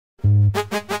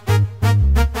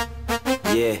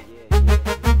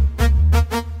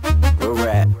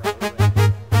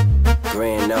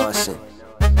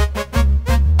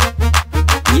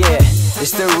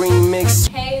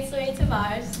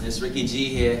Ricky G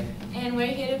here. And we're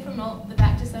here to promote the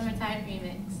Back to Summertime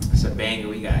remix. It's a banger.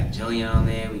 We got Jillian on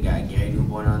there. We got Gary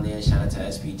Newborn on there. Shout out to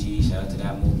SPG. Shout out to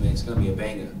that movement. It's going to be a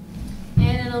banger.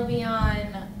 And it'll be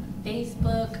on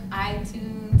Facebook,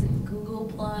 iTunes,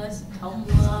 Google+,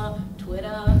 Tumblr,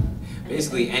 Twitter.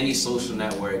 Basically, any social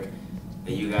network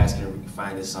that you guys can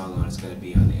find this song on, it's going to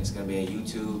be on there. It's going to be on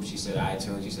YouTube. She said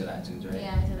iTunes. You said iTunes, right?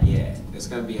 Yeah, I said iTunes. Yeah, it's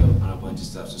going to be on a bunch of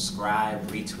stuff. Subscribe,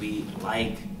 retweet,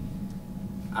 like.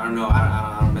 I don't know.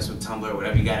 I don't mess with Tumblr.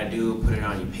 Whatever you got to do, put it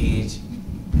on your page.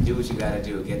 Do what you got to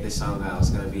do. Get this song out. It's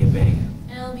going to be a banger.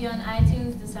 And it'll be on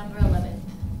iTunes December 11th.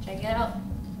 Check it out.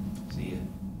 See ya.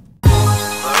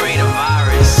 Lorae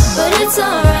Tavares. But it's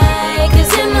alright.